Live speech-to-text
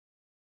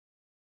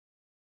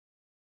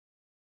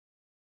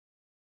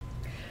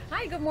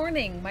Hi, good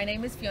morning. My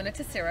name is Fiona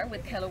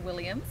with Keller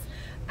Williams,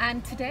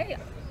 and today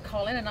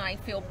Colin and I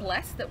feel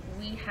blessed that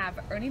we have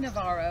Ernie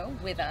Navarro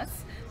with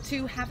us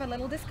to have a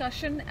little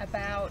discussion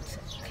about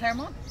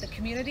Clairemont, the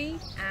community,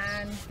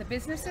 and the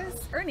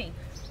businesses. Ernie,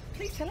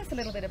 please tell us a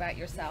little bit about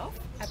yourself,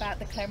 about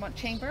the Clairemont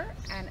Chamber,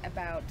 and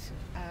about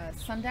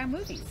Sundown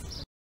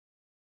Movies.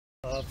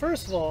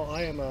 First of all,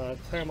 I am a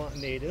Clairemont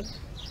native,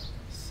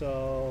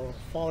 so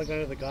falling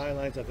under the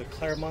guidelines of the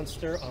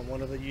Clairemonster, I'm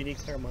one of the unique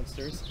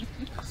Clairemonsters.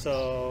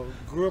 So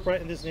grew up right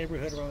in this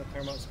neighborhood around the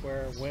Clairemont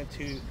Square, went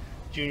to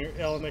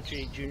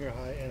elementary, junior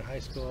high, and high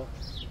school,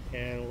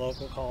 and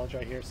local college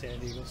right here, San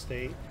Diego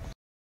State.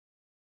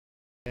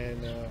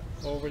 And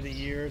over the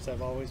years,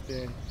 I've always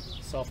been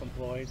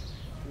self-employed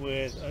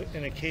with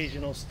an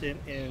occasional stint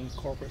in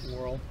corporate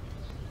world.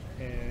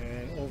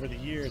 And over the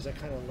years, that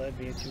kind of led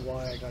me into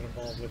why I got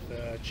involved with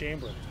the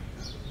Chamber.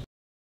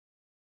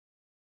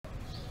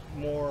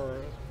 More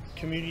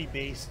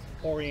community-based,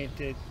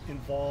 oriented,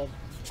 involved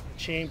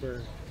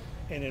chamber,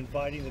 and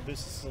inviting the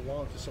businesses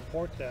along to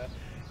support that.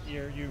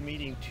 You're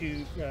meeting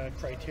two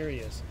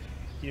criterias.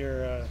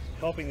 You're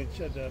helping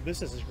the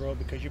businesses grow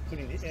because you're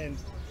putting the end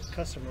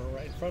customer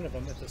right in front of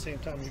them. At the same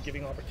time, you're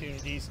giving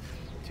opportunities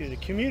to the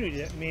community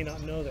that may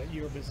not know that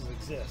your business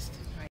exists.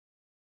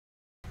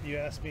 You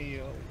asked me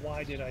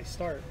why did I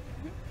start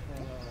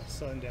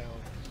Sundown.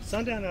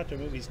 Sundown Outdoor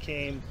Movies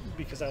came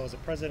because I was a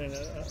president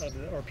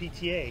or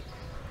PTA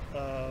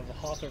of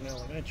Hawthorne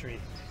Elementary,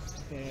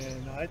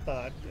 and I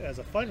thought as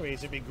a fundraiser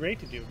it'd be great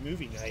to do a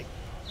movie night.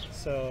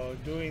 So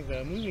doing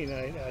the movie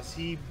night, as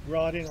he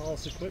brought in all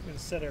his equipment and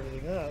set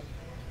everything up,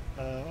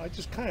 I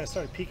just kind of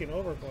started peeking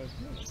over going,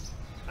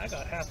 I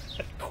got half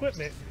that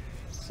equipment.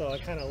 So I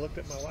kind of looked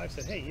at my wife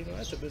and said, hey,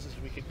 that's a business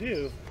we could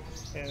do.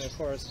 And of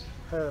course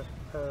her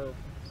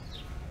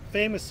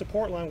famous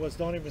support line was,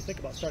 don't even think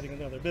about starting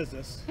another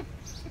business.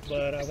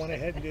 But I went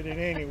ahead and did it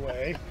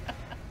anyway.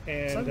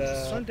 And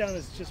Sundown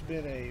has just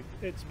been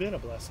a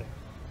blessing.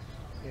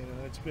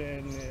 It's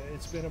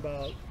been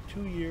about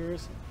 2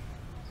 years,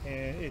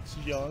 and it's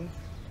young,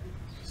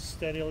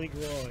 steadily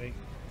growing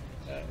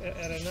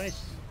at a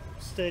nice,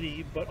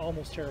 steady, but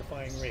almost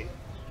terrifying rate.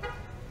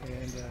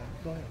 And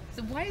go ahead.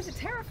 So why is it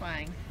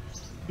terrifying?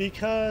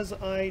 Because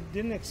I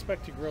didn't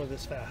expect to grow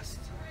this fast.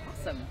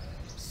 Awesome.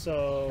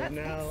 So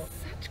that's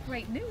such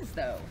great news,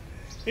 though.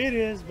 It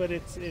is, but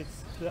it's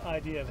the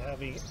idea of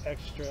having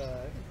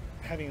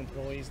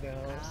employees now,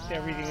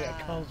 everything that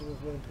comes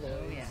with employees.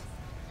 Oh, yes.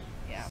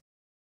 Yeah.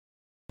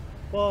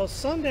 Well,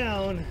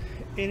 Sundown,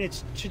 in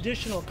its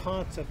traditional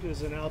concept,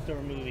 is an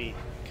outdoor movie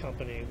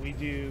company. We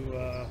do,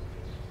 a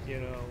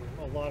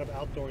lot of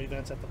outdoor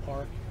events at the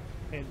park,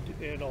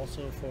 and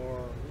also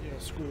for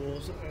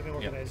schools and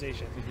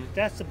organizations. Yep. Mm-hmm.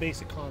 That's the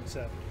basic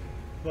concept.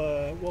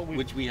 But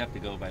which we have to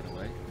go, by the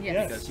way.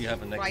 Yes. Because you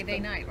have a next Friday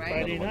night, right?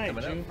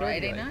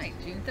 Friday night,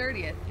 June 30th.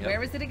 Yep.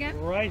 Where is it again?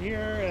 Right here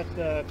at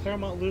the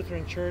Clairemont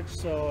Lutheran Church.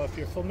 So if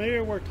you're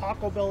familiar where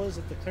Taco Bell is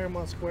at the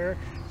Clairemont Square,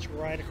 it's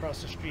right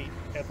across the street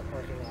at the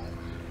parking lot.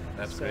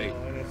 That's great.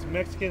 And it's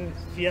Mexican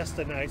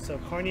fiesta night, so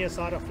carne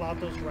asada,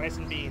 flautos, rice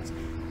and beans.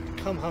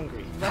 Come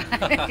hungry.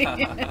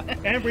 Right.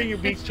 And bring your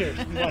beach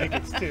chairs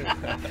blankets too.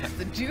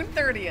 So June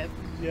 30th.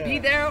 Yeah. Be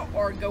there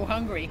or go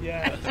hungry.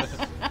 Yeah.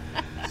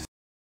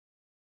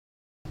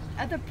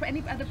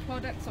 Any other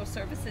products or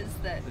services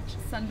that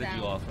Sundown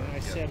you offer? And I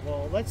said,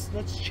 well, let's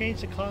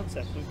change the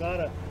concept. We've got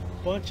a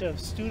bunch of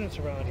students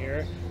around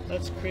here.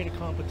 Let's create a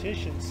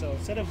competition. So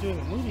instead of doing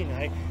a movie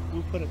night,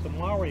 we put it the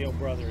Mario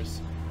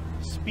Brothers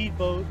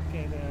speedboat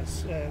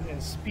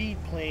and speed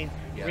plane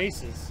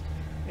races,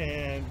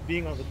 and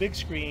being on the big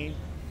screen,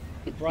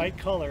 the bright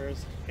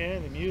colors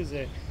and the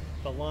music,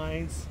 the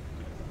lines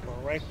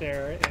were right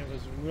there, and it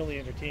was really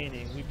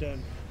entertaining. We've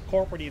done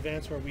corporate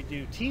events where we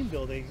do team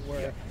building,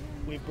 where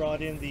we've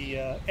brought in the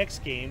X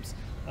Games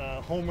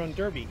home run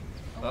derby.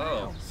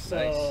 Oh,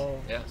 so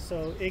nice. Yeah.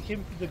 So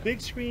the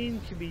big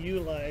screen can be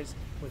utilized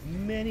with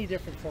many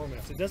different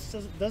formats. It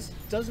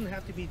doesn't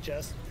have to be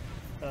just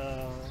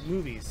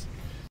movies.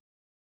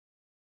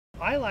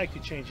 I like to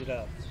change it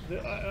up.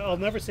 I'll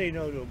never say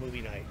no to a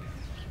movie night,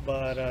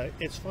 but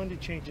it's fun to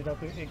change it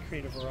up and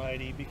create a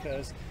variety,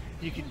 because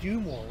you can do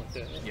more with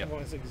it. Yep.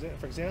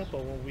 For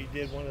example, when we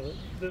did one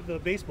of the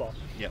baseball,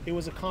 it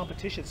was a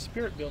competition,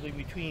 spirit building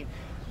between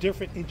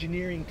different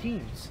engineering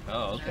teams.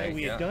 Oh, okay. That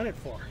we had done it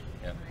for.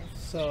 Yeah.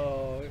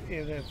 So,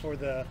 and then for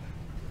the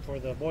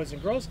Boys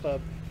and Girls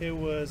Club, it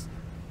was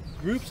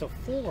groups of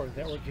 4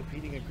 that were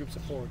competing in groups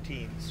of 4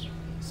 teams.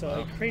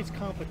 So it creates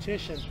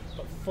competition,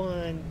 but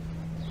fun,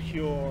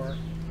 pure,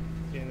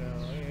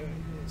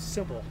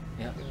 simple.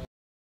 Yeah.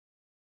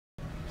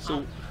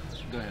 So,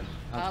 go ahead.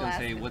 I was going to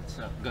say, what's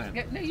go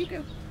ahead. No, you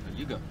go.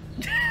 You go.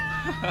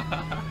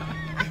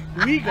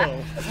 We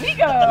go. We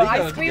go.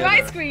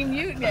 Ice cream.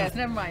 You. Yes.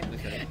 Never mind.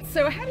 Okay.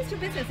 So, how does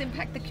your business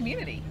impact the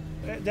community?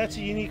 That's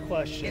a unique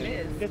question.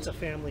 It is. It's a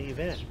family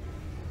event.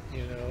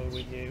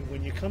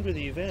 When you come to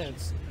the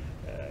events,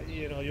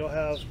 you'll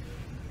have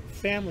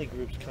family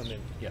groups come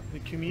in. Yep. The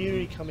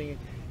community coming in,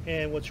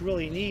 and what's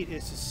really neat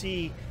is to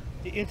see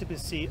the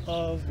intimacy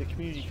of the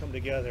community come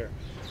together,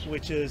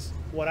 which is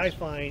what I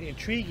find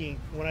intriguing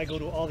when I go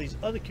to all these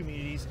other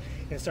communities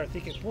and start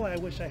thinking, boy, I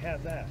wish I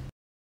had that.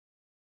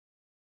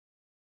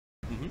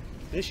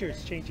 This year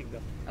it's changing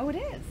though. Oh, it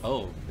is?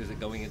 Oh, is it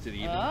going into the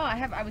evening?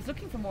 I was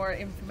looking for more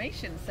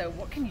information, so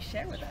what can you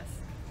share with us?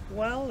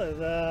 Well,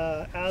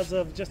 as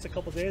of just a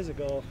couple days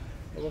ago,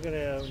 we're going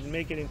to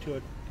make it into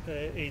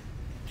a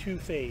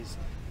two-phase.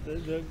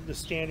 The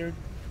standard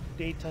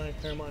daytime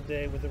Clairemont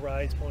day with the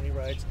rides, pony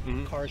rides,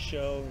 car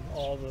show,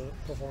 all the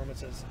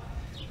performances.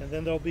 And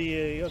then there'll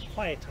be a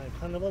quiet time,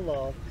 kind of a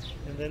lull,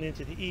 and then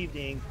into the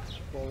evening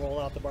we'll roll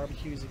out the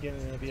barbecues again,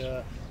 and it'll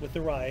be with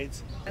the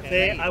rides.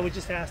 I was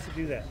just asked to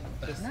do that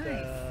just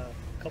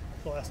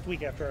last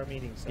week after our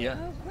meeting. So. Yeah.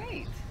 Oh,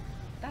 great.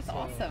 That's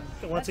awesome.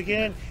 Once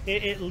again,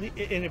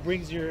 it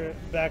brings your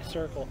back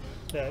circle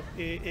that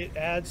it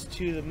adds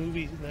to the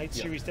movie night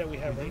series that we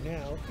have right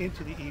now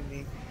into the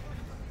evening.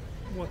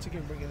 Once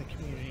again, bringing the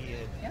community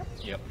in.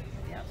 Yep.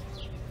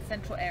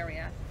 Central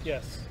area.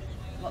 Yes.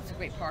 Lots of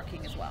great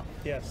parking as well.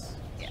 Yes.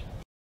 Yeah.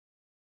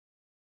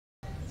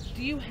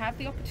 Do you have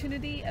the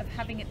opportunity of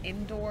having an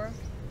indoor,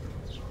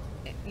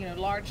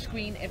 large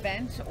screen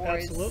event? Or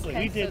absolutely.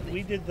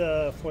 We did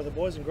for the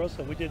Boys and Girls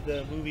Club. We did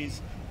the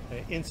movies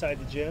inside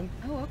the gym.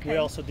 Oh, okay. We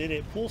also did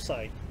it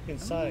poolside,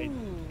 inside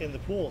in the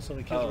pool, so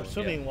the kids were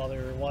swimming while they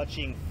were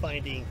watching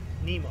Finding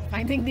Nemo.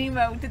 Finding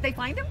Nemo. Did they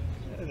find him?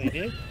 They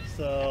did.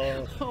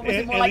 So was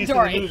it more at like least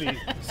Dory? in the movie,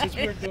 since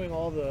we were doing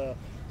all the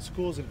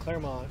schools in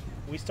Clairemont,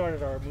 we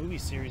started our movie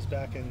series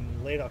back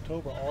in late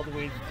October all the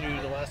way through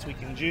the last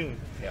week in June.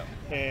 Yeah.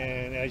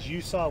 And as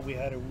you saw, we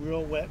had a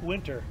real wet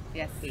winter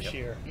this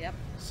year. Yep.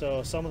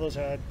 So some of those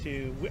I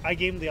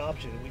gave them the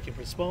option. We can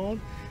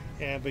postpone,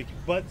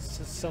 but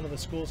some of the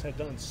schools had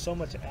done so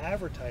much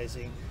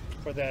advertising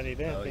for that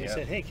event, they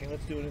said, hey,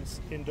 let's do it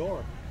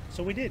indoor.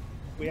 So we did.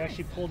 We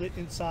actually pulled it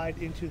inside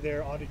into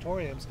their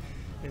auditoriums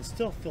and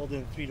still filled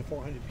in 300 to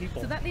 400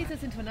 people. So that leads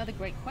us into another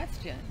great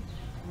question.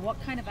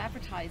 What kind of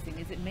advertising?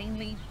 Is it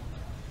mainly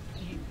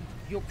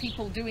your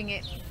people doing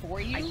it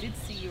for you? I did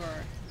see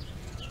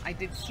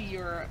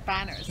your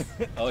banners.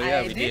 Oh yeah,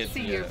 I did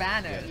see your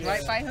banners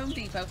right by Home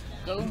Depot.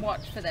 Go and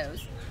watch for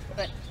those.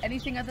 But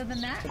anything other than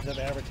that? In terms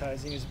of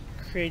advertising is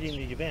creating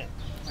the event.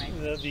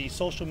 Right. The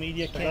social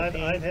media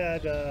campaign. I've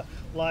had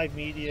live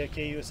media,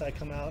 KUSI,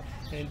 come out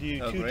and do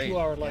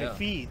two-hour live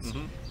feeds.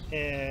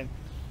 And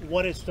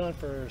what it's done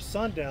for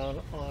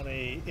Sundown on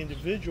a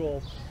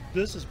individual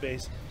business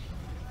base,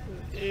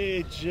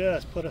 it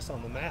just put us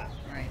on the map.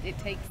 Right. It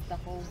takes the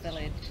whole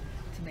village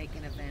to make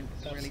an event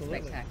really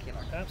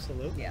spectacular.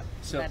 Absolutely. Yeah.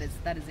 So that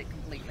is it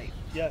completely.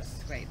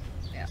 Yes. Great.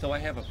 Yeah. So I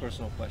have a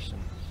personal question.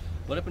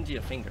 What happened to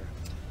your finger?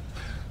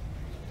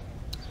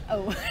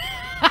 Oh.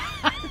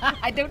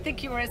 I don't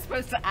think you were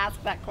supposed to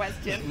ask that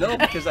question. No,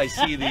 because I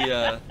see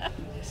the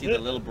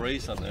little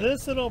brace on there.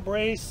 This little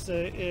brace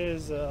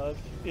is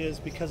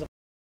because of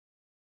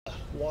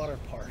water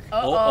park.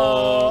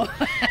 Uh-oh.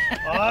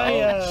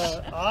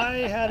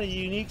 I had a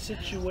unique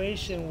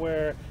situation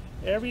where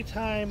every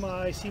time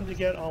I seemed to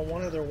get on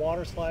one of their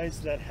water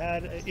slides that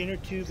had an inner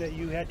tube that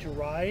you had to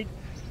ride,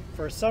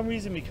 for some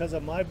reason, because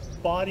of my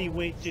body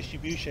weight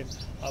distribution,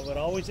 I would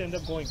always end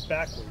up going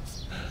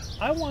backwards.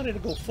 I wanted to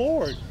go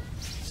forward,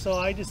 so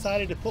I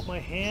decided to put my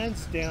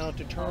hands down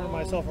to turn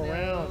myself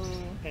around.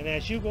 And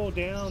as you go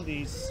down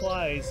these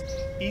slides,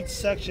 each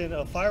section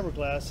of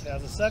fiberglass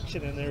has a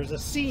section, and there's a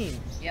seam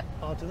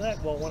onto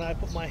that. Well, when I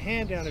put my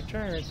hand down to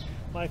turn,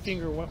 my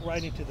finger went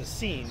right into the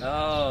seam.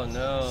 Oh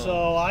no.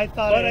 So I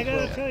thought, but I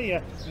gotta tell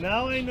you,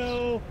 now I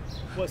know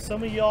what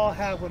some of y'all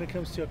have when it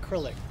comes to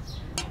acrylic.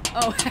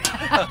 Oh.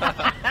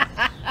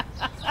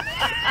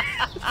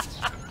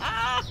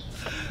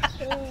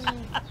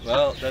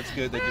 Well, that's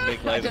good that you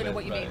make light of it. I don't know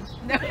what you mean.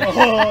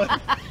 No.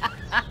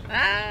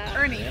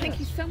 Ernie, thank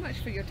you so much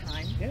for your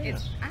time.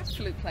 It's an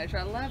absolute pleasure.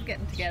 I love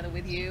getting together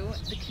with you.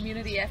 The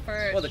community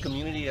effort. Well, the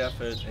community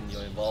effort and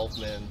your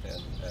involvement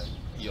and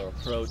your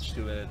approach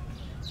to it.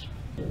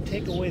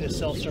 Take away the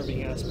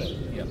self-serving aspect.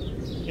 Yeah.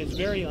 It's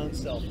very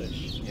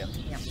unselfish. Yeah.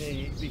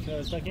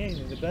 Because like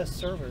anything, the best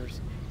servers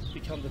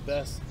become the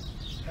best,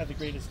 have the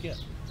greatest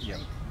gift. Yeah.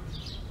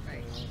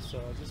 Right. So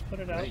just put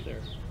it out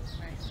there.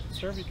 Right.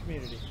 Serve your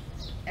community.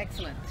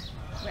 Excellent.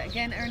 Well,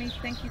 again, Ernie,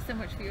 thank you so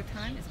much for your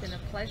time. It's been a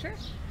pleasure,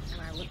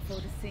 and I look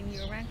forward to seeing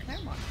you around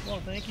Clairemont.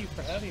 Well, thank you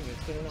for having me.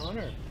 It's been an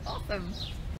honor. Awesome.